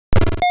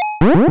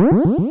Welcome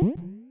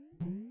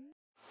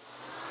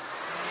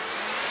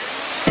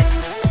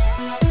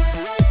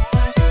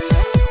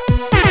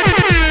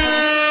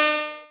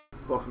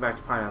back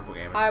to Pineapple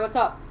Gaming. Hi, what's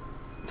up?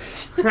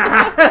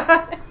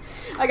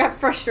 I got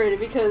frustrated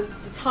because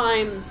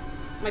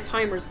my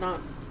timer's not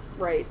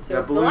right.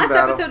 So the last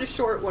episode is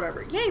short,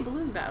 whatever. Yay,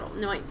 balloon battle.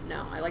 No,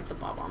 I like the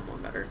Bob-omb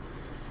one better.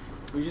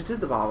 We just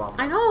did the Bob-omb.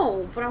 I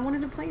know, but I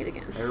wanted to play it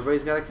again.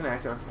 Everybody's got to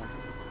connect. Okay.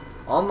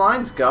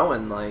 Online's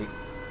going, like...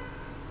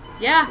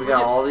 Yeah. We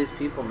got all these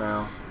people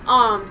now.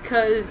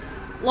 Because,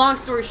 long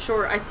story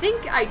short, I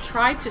think I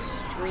tried to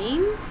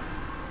stream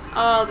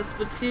the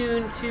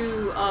Splatoon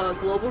 2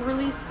 global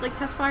release, like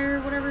test fire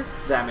or whatever.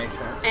 That makes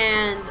sense.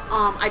 And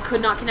I could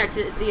not connect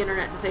to the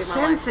internet to save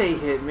my life. Sensei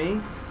hit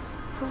me.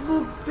 The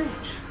little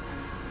bitch.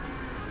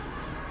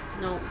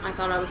 No, I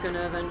thought I was going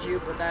to avenge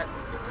you, but that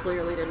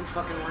clearly didn't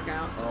fucking work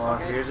out, so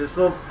fuck it. Here's this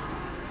little...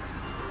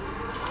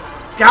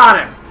 Got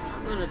him!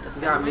 I'm going to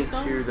defend got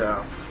myself. me too,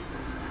 though.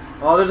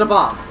 Oh, there's a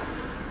bomb.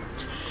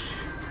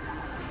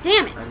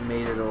 Damn it! I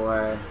made it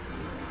away.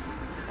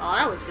 Thought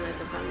I was going to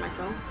defend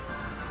myself.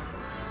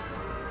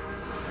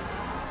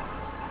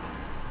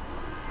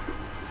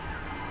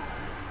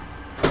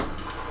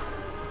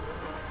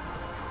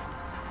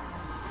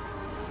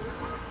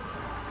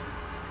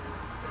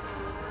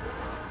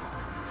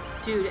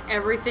 Dude,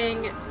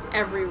 everything,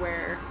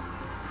 everywhere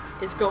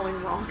is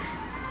going wrong.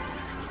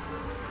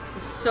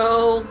 I'm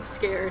so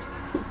scared.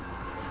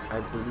 I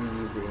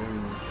believe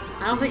in...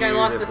 I don't think I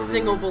lost a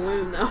single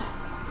balloon, though.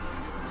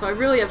 So I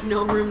really have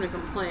no room to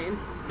complain.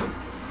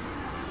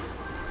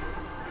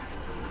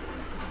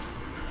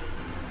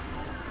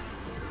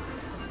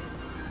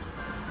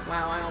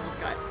 Wow, I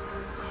almost got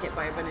hit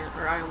by a banana,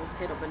 or I almost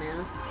hit a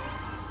banana.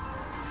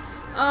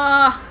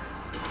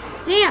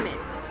 Damn it!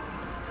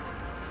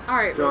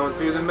 Alright, Going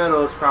through the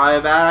middle is probably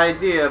a bad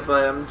idea,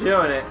 but I'm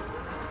doing it.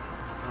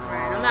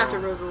 Alright, I'm after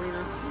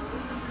Rosalina.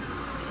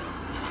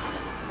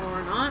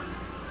 Or not.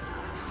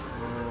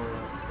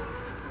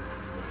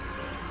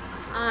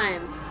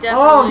 I'm definitely...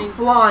 Oh, I'm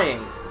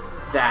flying!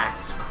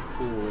 That's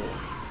cool.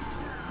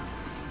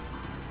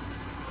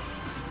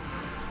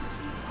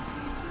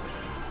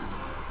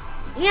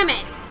 Damn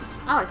it!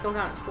 Oh, I still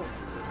got it. Cool.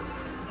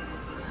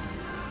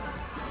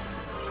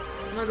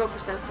 I'm gonna go for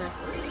Sensei.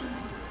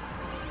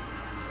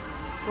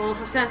 Going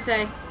for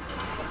Sensei.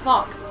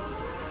 Fuck.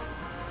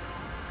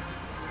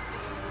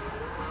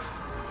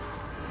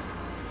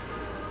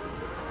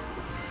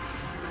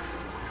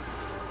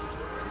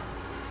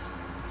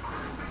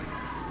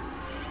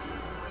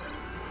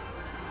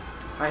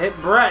 I hit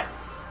Brett.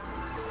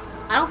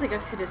 I don't think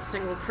I've hit a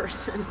single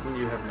person.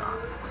 You have not.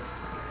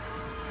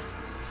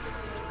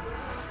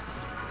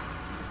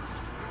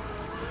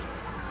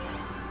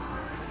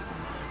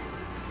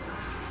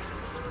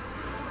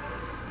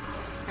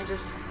 I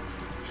just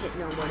hit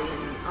nobody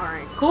and...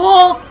 Alright.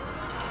 Cool!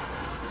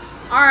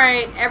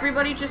 Alright,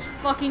 everybody just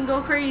fucking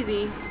go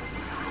crazy.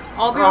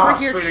 I'll be over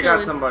here chilling. I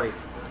got somebody.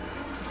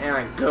 And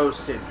I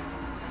ghosted.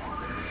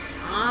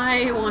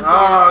 I want to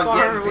get as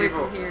far away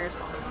people from here as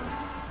possible.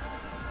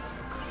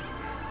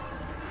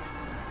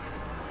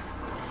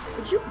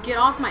 Would you get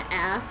off my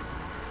ass?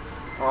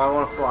 Oh, I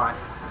want to fly.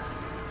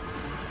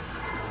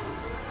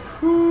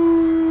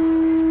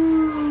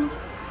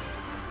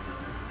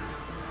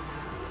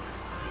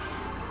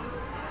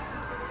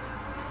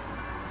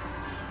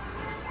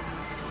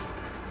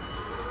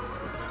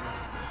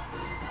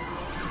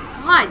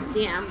 God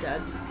damn, I'm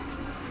dead.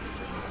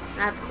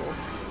 That's cool.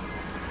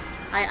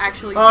 I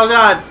actually... Oh,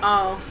 God!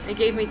 Oh, it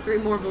gave me 3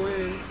 more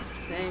balloons.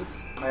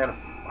 Thanks. I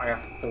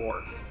got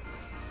 4.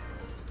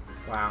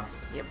 Wow.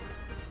 Yep.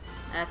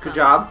 That's Good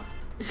job.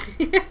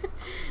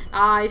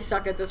 I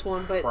suck at this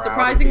one, but Proud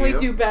surprisingly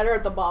do better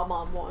at the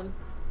Bob-omb one.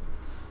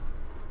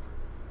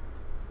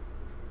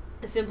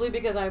 Simply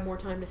because I have more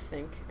time to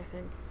think, I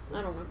think.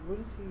 I don't know. What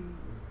is he...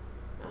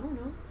 I don't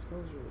know. It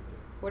smells really good.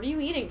 What are you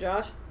eating,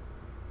 Josh?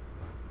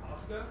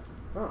 Pasta?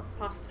 Oh.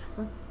 Pasta.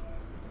 Huh.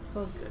 It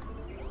smells good.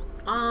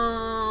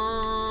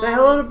 Say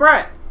hello to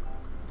Brett.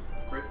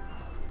 Brett.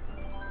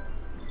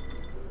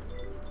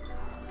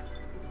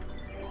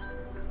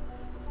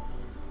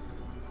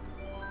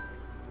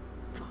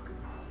 Fuck.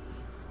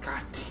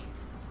 God damn.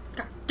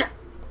 God damn.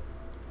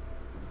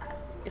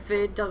 If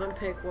it doesn't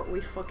pick what we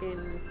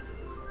fucking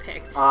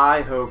picked.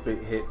 I hope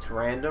it hits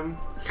random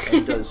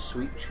and does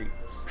sweet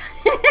treats.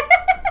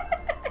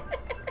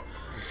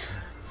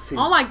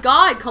 Oh my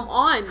god, come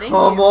on. Thank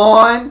Come you.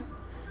 on.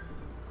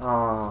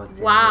 Oh,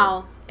 damn.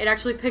 Wow. It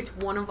actually picked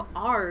one of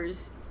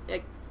ours.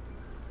 Like,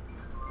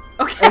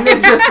 okay. And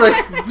then just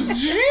like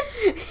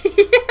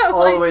yeah,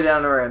 all the way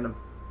down to random.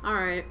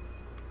 Alright.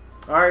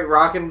 Alright,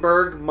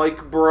 Rockenberg,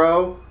 Mike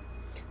Bro.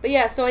 But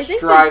yeah, so I think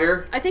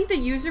Strider. I think the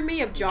user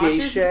me of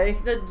Josh's Geisha.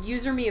 the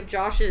user me of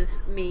Josh's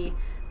me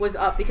was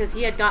up because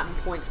he had gotten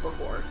points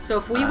before. So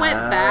if we went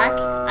back,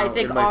 I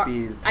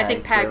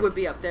think Pag would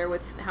be up there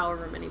with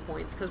however many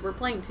points because we're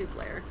playing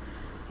 2-player.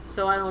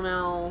 So I don't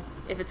know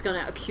if it's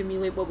gonna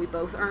accumulate what we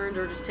both earned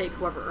or just take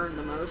whoever earned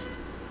the most.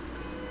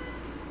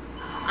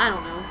 I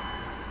don't know.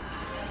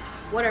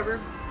 Whatever.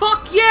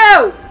 Fuck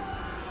you!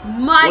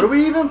 What are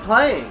we even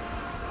playing?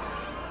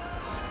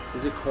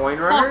 Is it Coin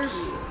Runners?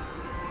 Fuck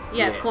you.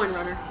 Yeah, it's Coin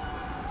Runner.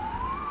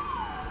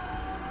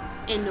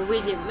 In the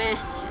widget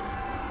mesh.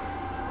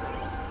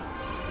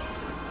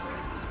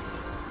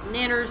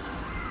 Nanners.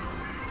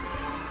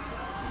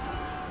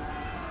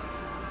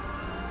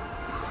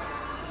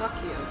 Fuck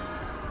you.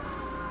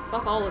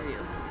 Fuck all of you.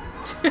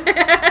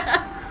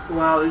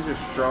 Wow, these are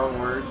strong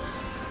words.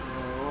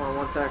 Oh, I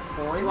want that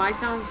coin. Do I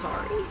sound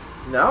sorry?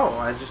 No,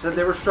 I just said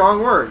they were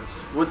strong words.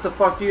 What the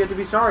fuck do you have to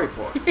be sorry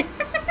for?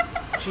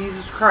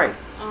 Jesus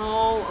Christ.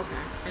 Oh,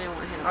 okay. I didn't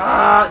want to hit him.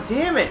 Ah,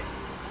 damn it.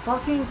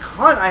 Fucking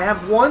cunt. I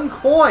have one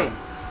coin.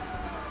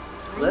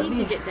 Let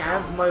me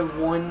have my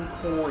one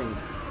coin.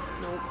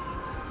 Nope.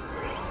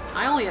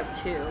 I only have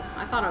 2.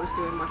 I thought I was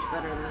doing much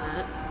better than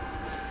that.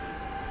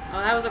 Oh,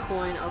 that was a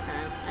coin.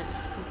 Okay. I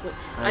just completely...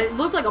 It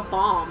looked like a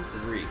bomb.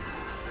 3.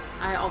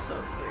 I also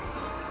have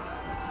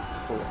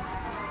 3. 4.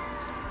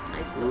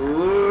 I still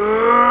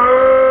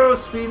have 4.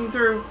 Speeding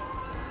through.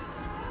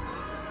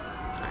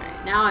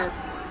 Alright, now I have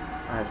 4.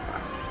 I have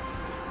 5.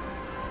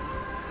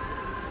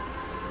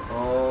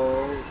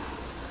 Oh,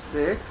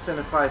 6. And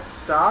if I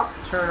stop,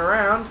 turn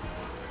around,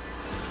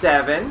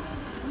 7.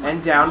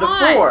 And down to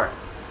 4.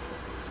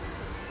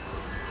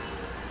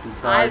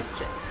 Because I have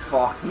 6.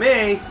 Fuck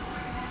me.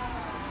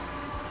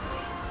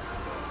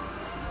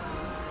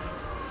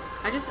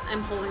 I just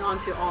am holding on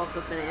to all of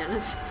the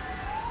bananas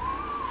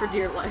for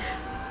dear life.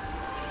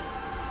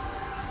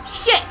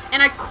 Shit!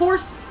 And I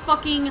course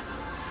fucking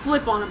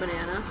slip on a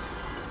banana.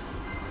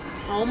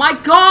 Oh my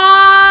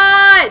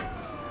god!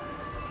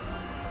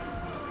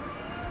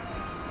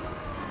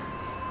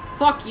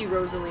 Fuck you,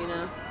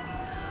 Rosalina.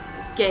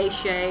 Gay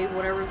Shay,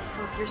 whatever the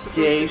fuck you're supposed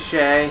to... Gay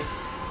Shay.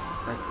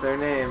 That's their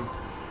name.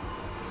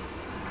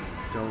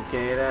 Don't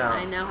gay it out.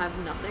 I now have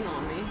nothing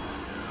on me.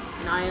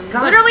 And I am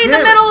literally in the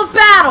middle of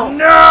battle!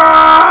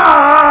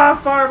 No!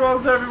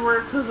 Fireballs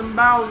everywhere because I'm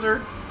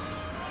Bowser.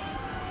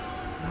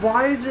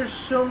 Why is there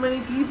so many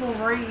people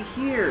right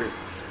here?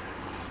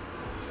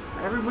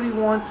 Everybody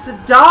wants to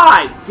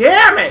die!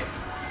 Damn it!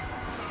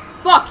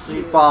 Fuck you! I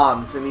need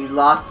bombs. I need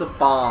lots of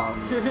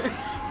bombs.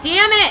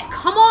 Damn it!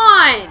 Come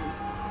on!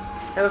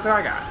 Hey, look what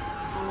I got.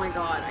 Oh my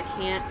god, I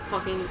can't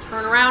fucking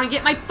turn around and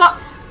get my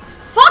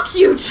Fuck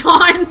you,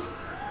 John!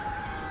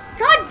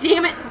 God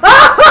damn it!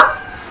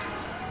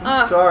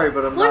 I'm sorry,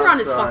 but I'm not sorry. Coin Run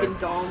is fucking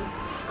dumb.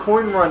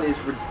 Coin Run is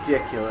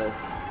ridiculous.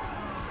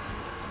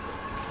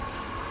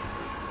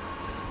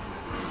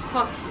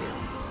 Fuck you.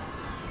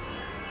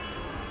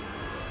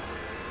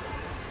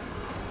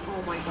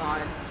 Oh my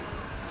god.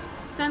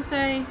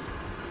 Sensei.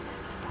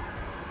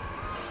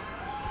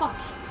 Fuck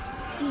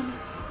you. Damn it.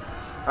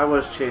 I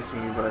was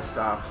chasing you, but I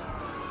stopped.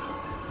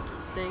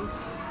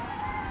 Thanks.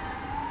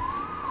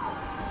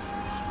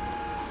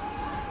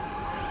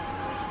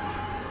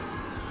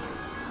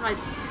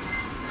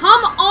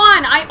 Come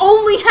on! I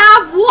only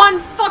have one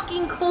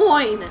fucking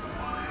coin!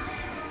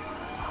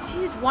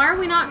 Jeez, why are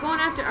we not going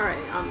after... Alright,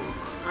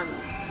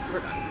 we're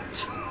done.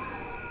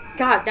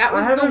 God, that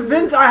was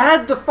I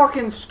had the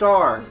fucking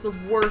star. That was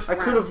the worst I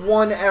could have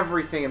won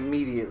everything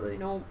immediately.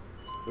 Nope.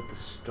 With the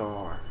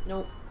star.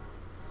 Nope.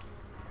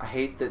 I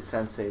hate that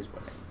Sensei's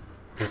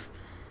winning.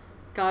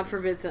 God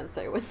forbid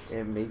Sensei wins.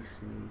 It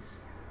makes me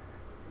sad.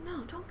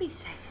 No, don't be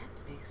sad.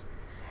 It makes me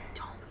sad.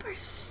 Don't be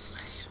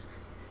sad.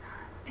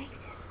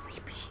 Makes it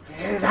sleepy.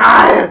 It's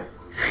high!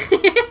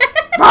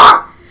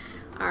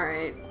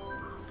 Alright.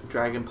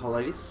 Dragon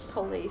Police.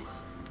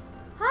 Police.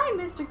 Hi,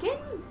 Mr.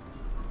 Kitten.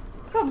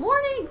 Good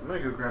morning. I'm gonna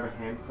go grab a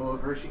handful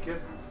of Hershey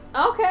Kisses.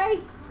 Okay.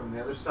 From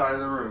the other side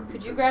of the room.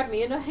 Could you grab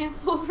me in a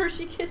handful of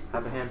Hershey Kisses?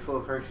 Have a handful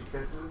of Hershey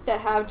Kisses?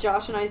 That have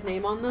Josh and I's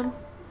name on them?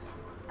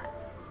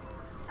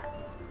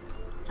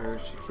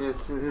 Hershey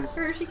Kisses.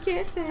 Hershey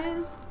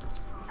Kisses.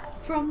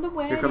 From the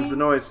wedding. Here comes the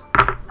noise.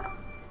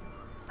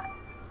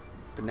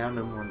 But now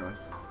no more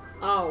noise.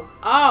 Oh.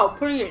 Oh,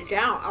 putting it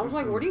down. I was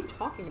like, what are you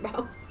talking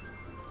about?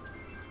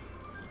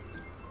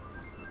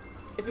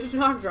 If it's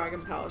not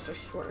Dragon Palace, I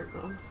swear to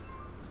God.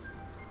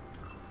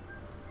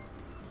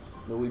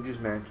 Luigi's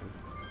Mansion.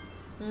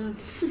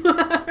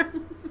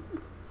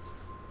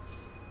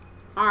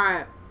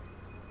 Alright.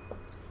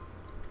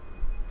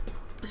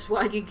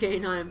 Swaggy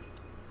K9.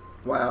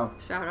 Wow.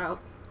 Shout out.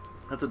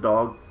 That's a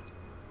dog.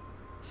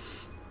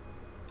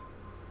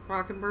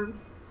 Rockenberg.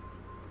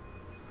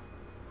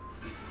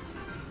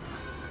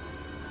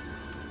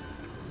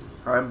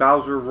 Alright,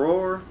 Bowser,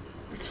 roar.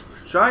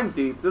 Shine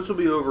Thief. This will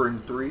be over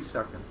in 3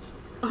 seconds.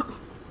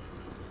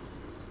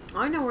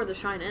 I know where the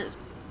shine is.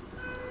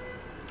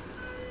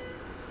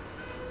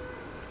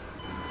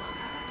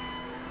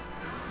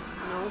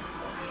 Nope.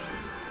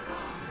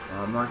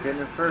 I'm not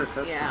getting it first,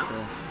 that's for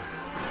sure.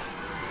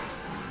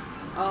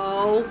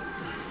 Oh.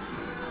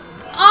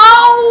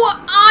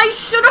 Oh! I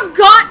should have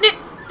gotten it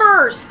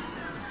first!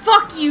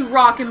 Fuck you,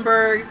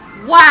 Rockenberg.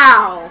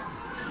 Wow.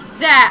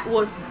 That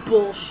was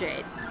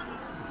bullshit.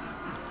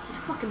 He's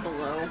fucking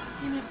below.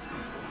 Damn it.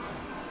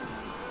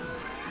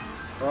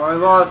 Oh, I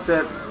lost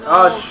it. No.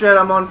 Oh shit,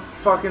 I'm on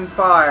fucking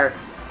fire.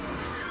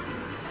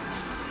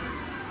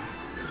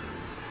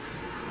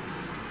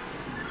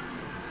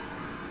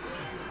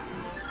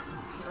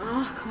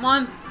 Come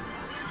on.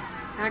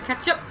 Gotta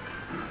catch up.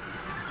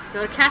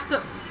 Gotta catch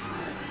up.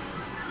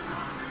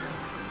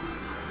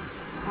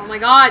 Oh my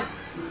god.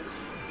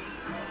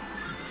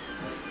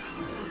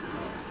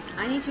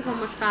 I need to go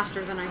much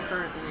faster than I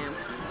currently am.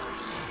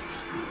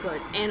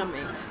 Good.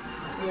 Animate.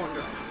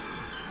 Wonderful.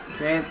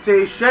 Can't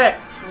see shit.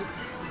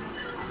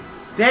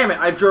 Damn it,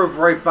 I drove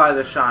right by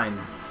the Shine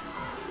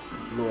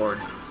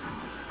Lord.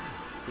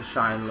 The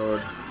Shine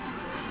Lord.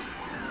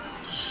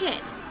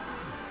 Shit.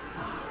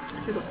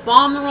 I threw the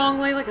bomb the wrong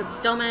way like a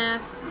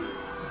dumbass.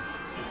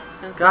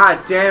 God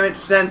damn it,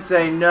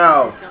 Sensei,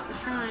 no. Sensei's got the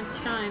shine,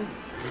 shine.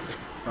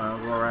 Fine, I'll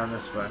go around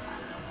this way.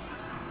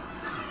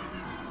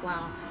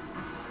 Wow.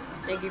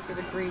 Thank you for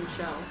the green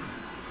shell.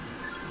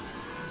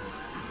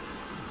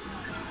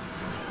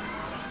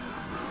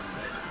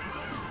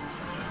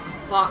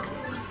 Fuck.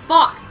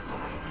 Fuck!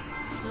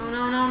 No,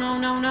 no, no, no,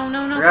 no, no,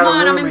 no, no. Come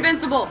on, I'm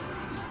invincible.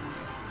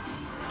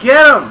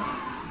 Get him!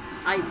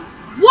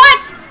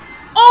 What?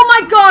 Oh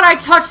my god, I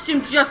touched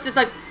him just as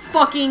I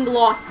fucking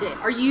lost it.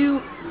 Are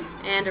you...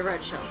 And a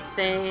red shell.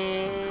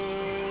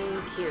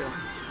 Thank you.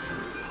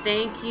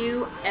 Thank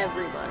you,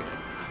 everybody.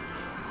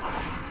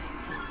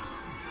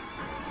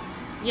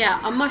 Yeah,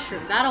 a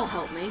mushroom. That'll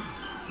help me.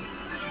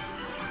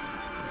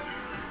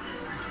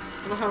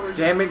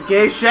 Damn it,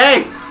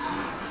 Geisha!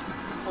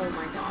 Oh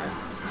my god.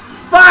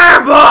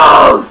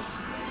 Fireballs!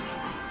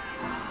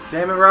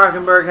 Damn it,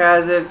 Rockenberg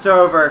has it. It's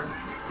over.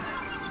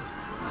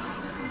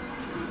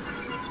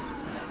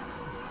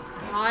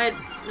 God.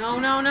 No,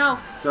 no, no.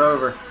 It's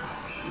over.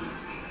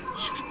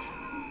 Damn it.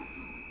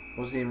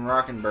 Wasn't even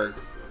Rockenberg.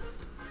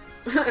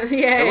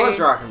 Yay. It was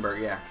Rockenberg,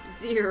 yeah.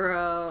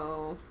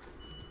 0.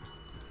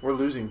 We're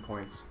losing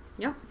points.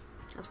 Yep.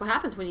 That's what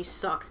happens when you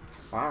suck.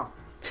 Wow.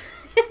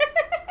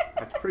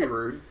 That's pretty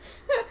rude.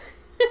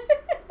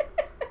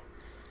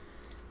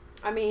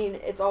 I mean,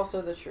 it's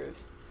also the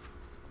truth.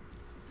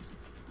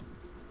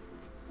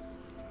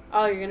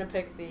 Oh, you're gonna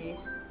pick the...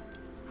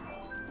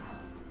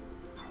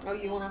 Oh,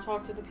 you want to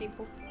talk to the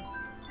people?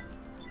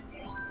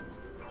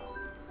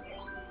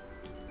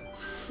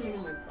 Oh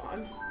my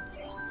god.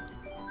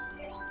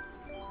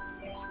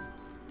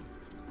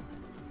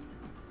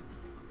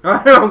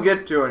 I don't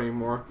get to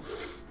anymore.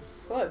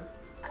 Good.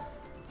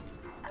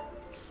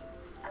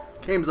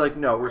 Kame's like,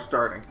 no, we're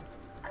starting.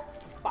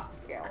 Fuck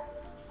yeah.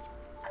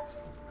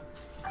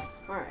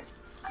 Alright.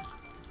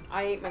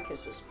 I ate my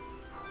kisses.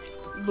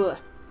 Bleh.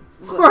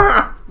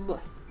 Bleh.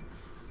 Bleh.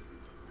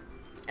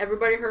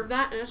 Everybody heard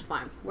that, and it's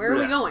fine. Where are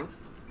we going?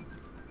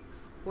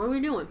 What are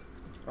we doing?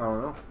 I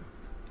don't know.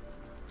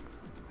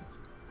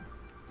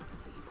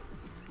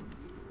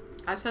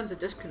 I sense a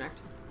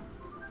disconnect.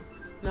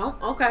 No?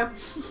 Okay.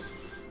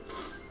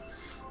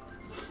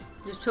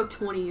 Just took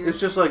 20 years. It's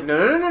just like, no,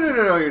 no, no, no,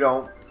 no, no, you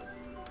don't.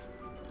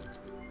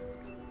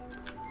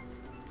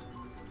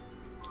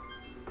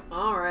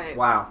 Alright.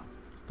 Wow.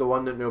 The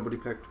one that nobody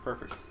picked.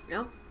 Perfect.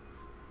 Yep.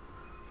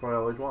 That's what I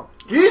always want.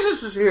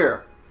 Jesus is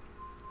here!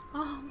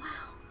 Oh, wow.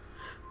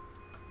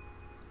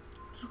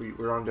 Sweet,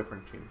 we're on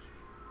different teams.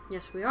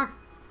 Yes, we are.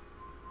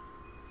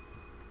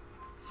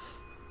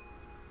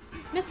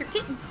 Mr.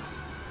 Kitten.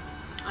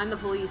 I'm the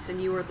police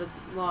and you are the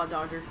law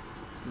dodger.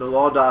 The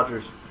Law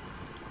Dodgers.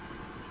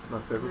 My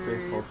favorite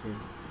baseball team.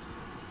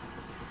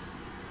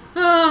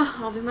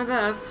 I'll do my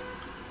best.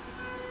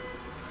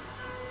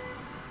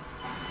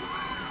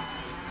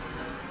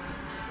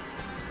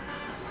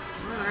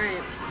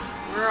 Alright.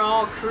 We're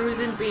all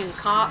cruising, being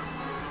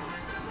cops.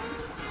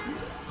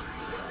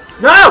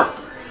 No!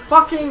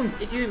 Fucking...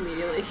 Did you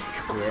immediately?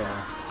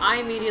 Yeah. I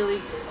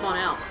immediately spun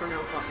out for no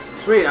fucking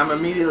reason. Sweet, I'm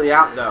immediately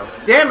out though.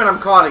 Damn it, I'm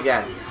caught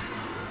again.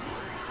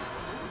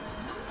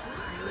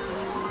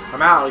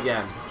 I'm out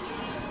again.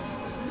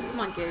 Come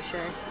on, Geisha.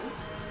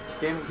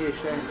 Damn it,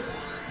 Geisha.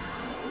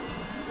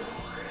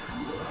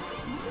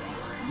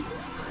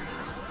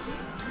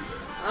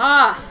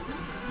 Ah!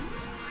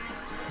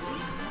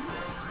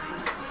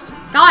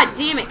 God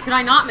damn it, could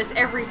I not miss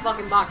every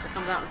fucking box that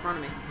comes out in front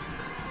of me?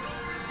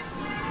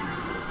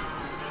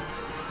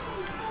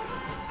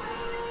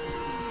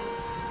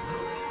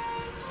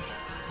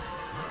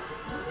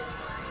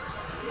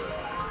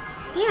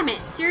 Damn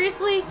it,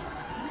 seriously?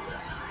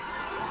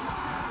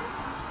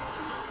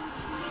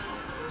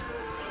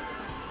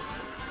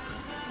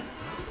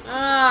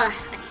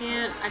 I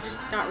can't. I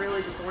just got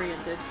really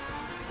disoriented.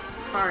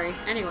 Sorry.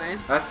 Anyway.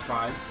 That's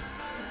fine.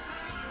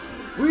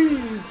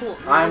 Whee! Cool.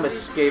 I'm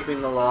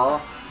escaping the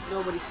law.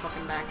 Nobody's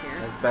fucking back here.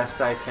 As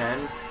best I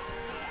can.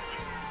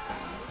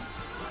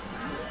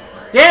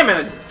 Damn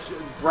it!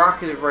 I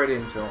rocketed right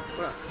into him.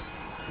 What up?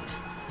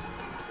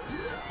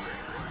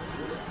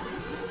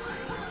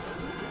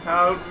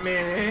 Help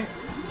me.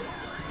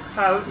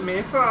 Help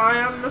me, for I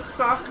am the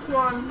stuck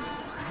one.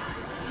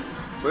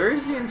 Where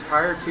is the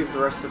entirety of the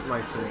rest of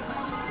my team?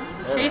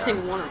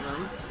 Chasing one of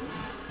them.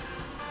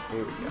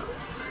 Here we go.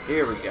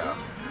 Here we go.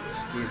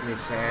 Excuse me,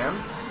 Sam.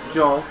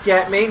 Don't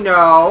get me,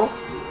 no!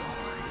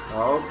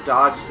 Oh,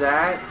 dodge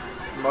that.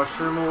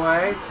 Mushroom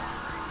away.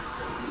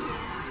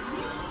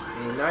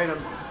 Ignite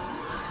him.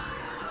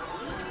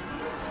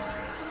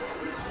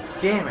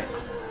 damn it.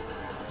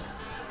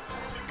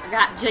 I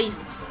got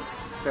Jesus.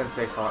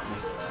 Sensei caught me.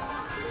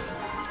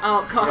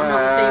 Oh, God, I'm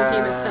on the same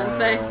team as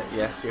Sensei.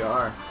 Yes, you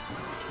are.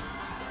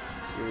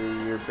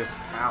 You're best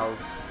pals.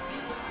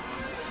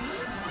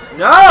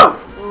 No!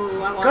 Ooh,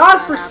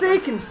 God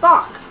forsaken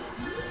fuck!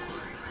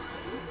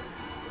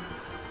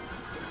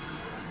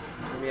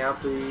 Let me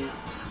out, please.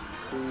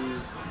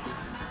 Please.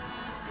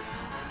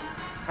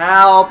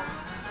 Help!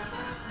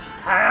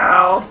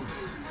 Help!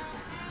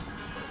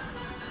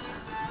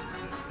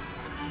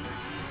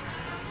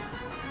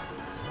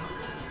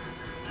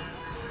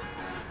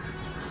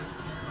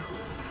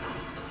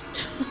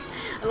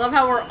 I love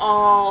how we're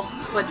all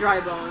but Dry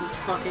Bones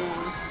fucking...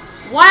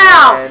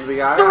 Wow! And we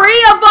got 3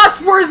 of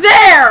us were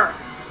there!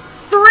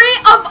 3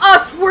 of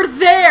us were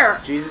there!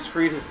 Jesus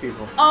freed his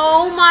people.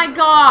 Oh my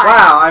god!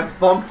 Wow, I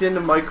bumped into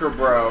Micro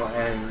Bro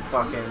and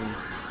fucking...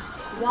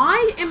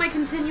 Why am I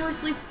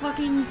continuously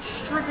fucking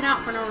stripping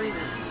out for no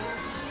reason?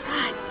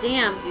 God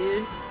damn,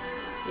 dude.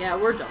 Yeah,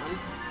 we're done.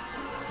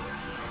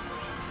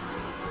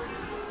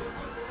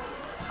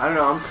 I don't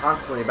know, I'm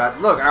constantly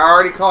about... Look, I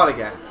already caught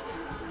again.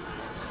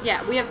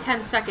 Yeah, we have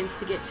 10 seconds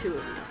to get 2 of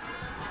you.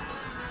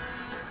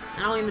 I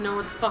don't even know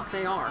what the fuck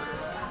they are.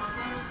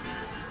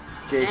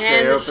 Okay,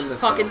 and the open the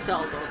fucking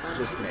cell. cell's open. It's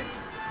just me.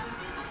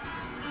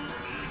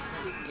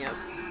 Yep.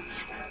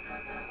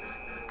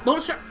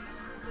 Bullshit.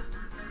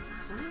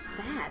 What is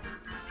that?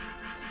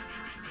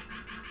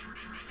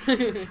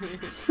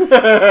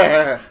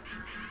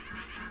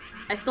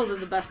 I still did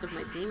the best of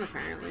my team,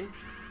 apparently.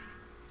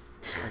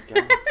 I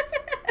guess.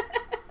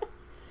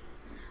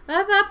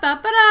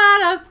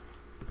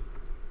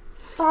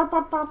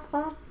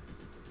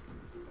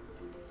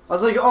 I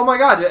was like, oh my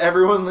god, did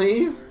everyone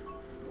leave?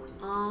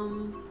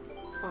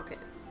 Fuck it.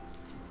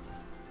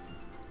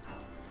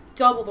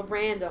 Double the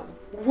random.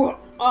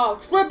 Oh,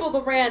 triple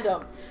the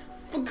random.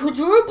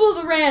 Quadruple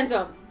the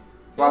random.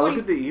 Wow, look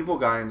at the evil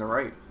guy on the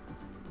right.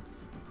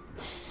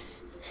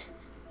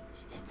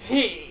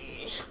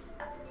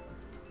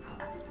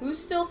 Who's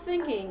still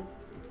thinking?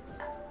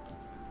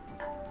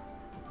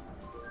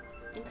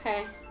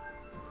 Okay.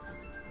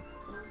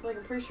 It's like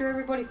I'm pretty sure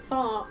everybody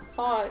thought.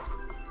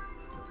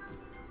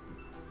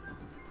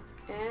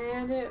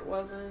 And it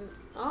wasn't.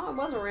 Oh, it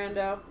wasn't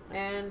rando.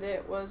 And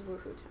it was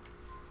woohoo time.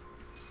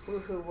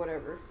 Woohoo,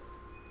 whatever.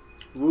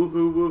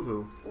 Woohoo,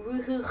 woohoo.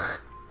 Woohoo.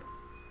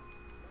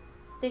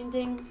 Ding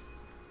ding.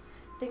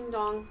 Ding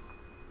dong.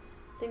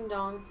 Ding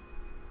dong.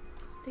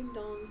 Ding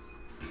dong.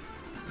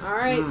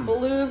 Alright,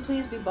 balloon,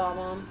 please be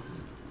bomb.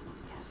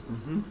 Yes.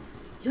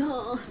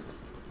 Yes.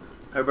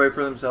 Everybody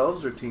for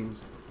themselves or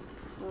teams?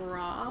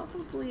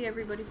 Probably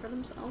everybody for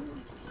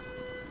themselves.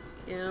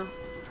 Yeah.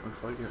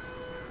 Looks like it.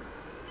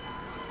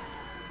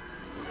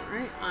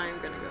 Alright, I'm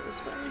gonna go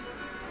this way.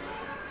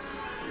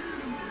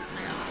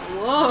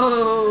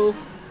 Whoa!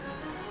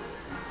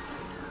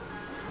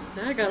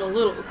 That got a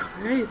little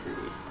crazy.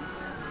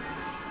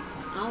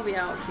 I'll be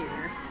out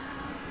here.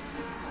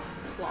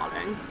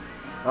 Plotting.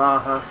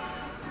 Uh-huh.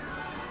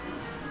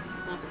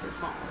 Unless if you're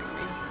following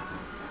me.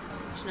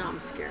 Which now I'm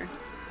scared.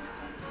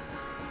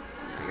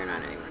 No, you're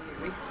not anywhere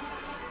near me.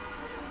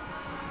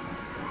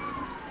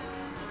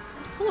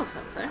 Hello,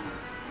 Sensei.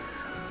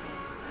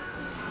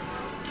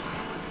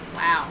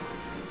 Wow.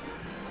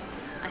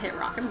 I hit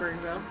Rockenberg,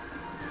 though.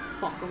 Just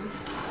fuck him.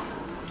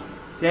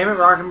 Damn it,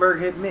 Rockenberg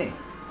hit me.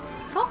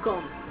 Fuck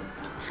him.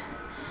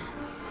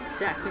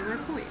 Exactly my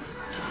point.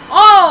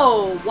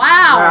 Oh,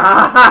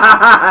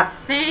 wow.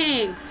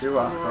 Thanks, You're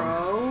welcome.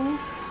 bro.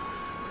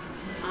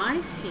 I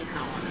see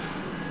how it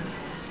is.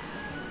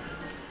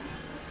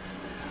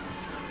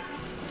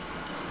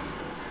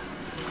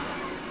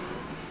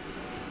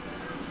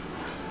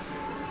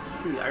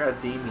 Sweet, I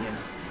got Damien.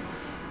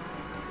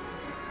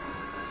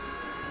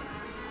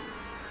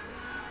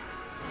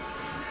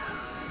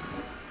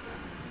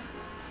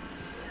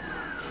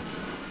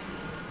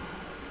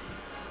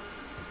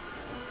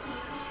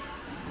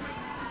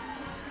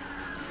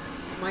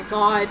 Oh my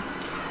god.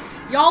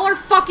 Y'all are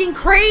fucking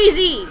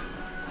crazy!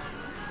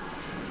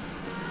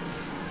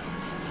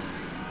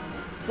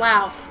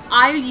 Wow.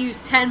 I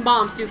used 10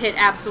 bombs to hit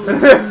absolutely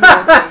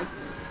nothing.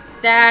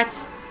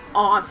 That's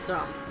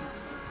awesome.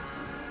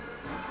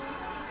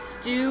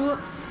 Stu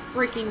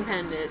freaking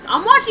Pendis.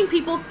 I'm watching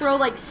people throw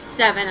like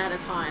 7 at a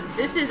time.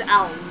 This is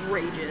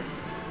outrageous.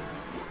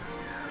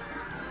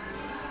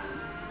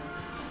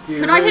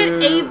 Could I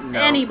hit No.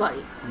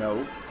 anybody?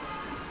 No.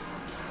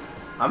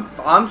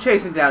 I'm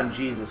chasing down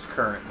Jesus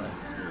currently.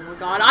 Oh my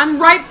god, I'm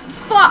right.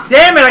 Fuck!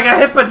 Damn it, I got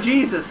hit by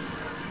Jesus!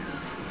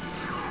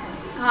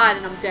 God,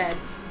 and I'm dead.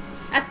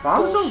 That's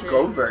Bombs bullshit. don't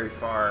go very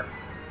far.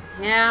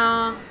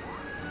 Yeah.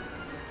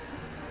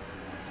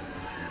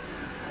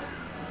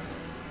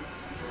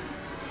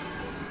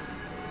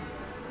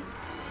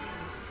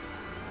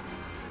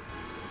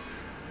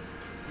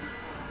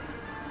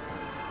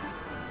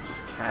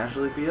 Just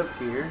casually be up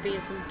here. Being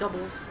some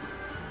doubles.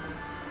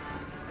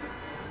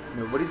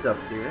 Nobody's up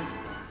here.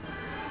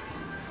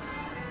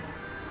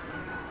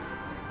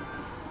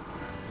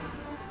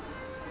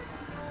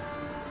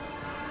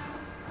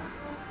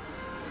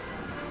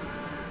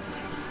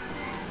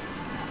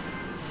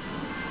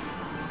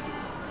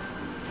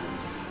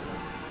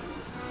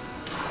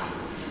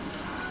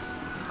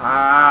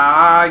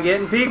 Ah,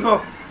 getting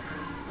people.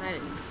 I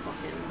didn't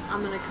fucking...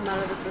 I'm gonna come out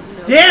of this with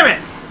no... Damn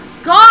it!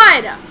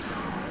 God!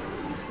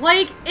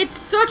 Like, it's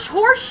such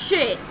horse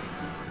shit.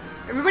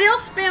 Everybody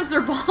else spams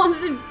their bombs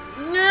and...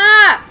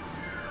 Nah!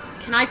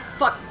 Can I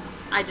fuck...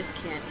 I just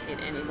can't hit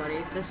anybody.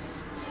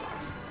 This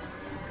sucks.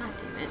 God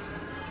damn it.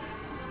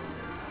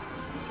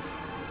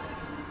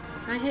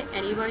 Can I hit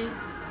anybody?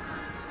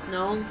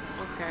 No?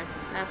 Okay.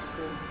 That's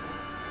cool.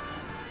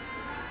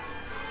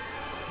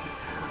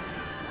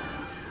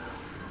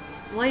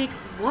 Like,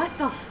 what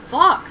the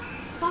fuck?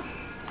 Fuck.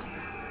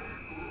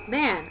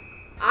 Man,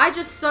 I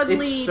just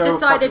suddenly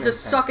decided to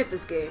suck at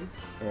this game.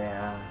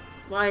 Yeah.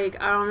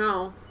 Like, I don't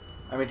know.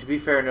 I mean, to be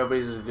fair,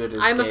 nobody's as good as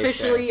I'm Gay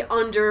officially Shay.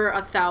 under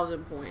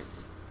 1,000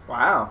 points.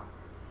 Wow.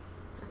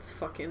 That's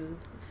fucking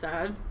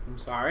sad. I'm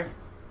sorry.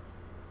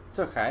 It's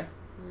okay.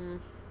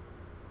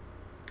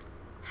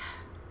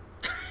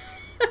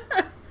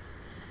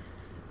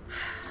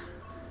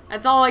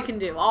 That's all I can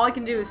do. All I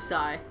can do is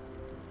sigh.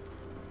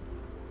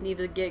 Need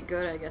to get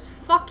good, I guess.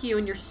 Fuck you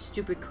and your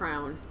stupid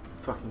crown.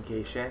 Fucking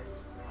Gay Shay.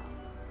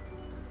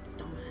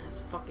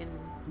 Dumbass fucking...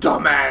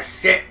 Dumbass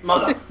shit,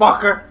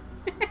 motherfucker!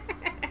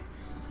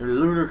 Your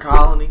lunar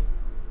colony.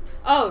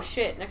 Oh,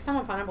 shit. Next time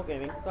on Pineapple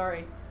Gaming.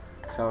 Sorry.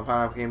 So,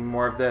 Pineapple Gaming,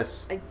 more of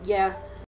this. Yeah.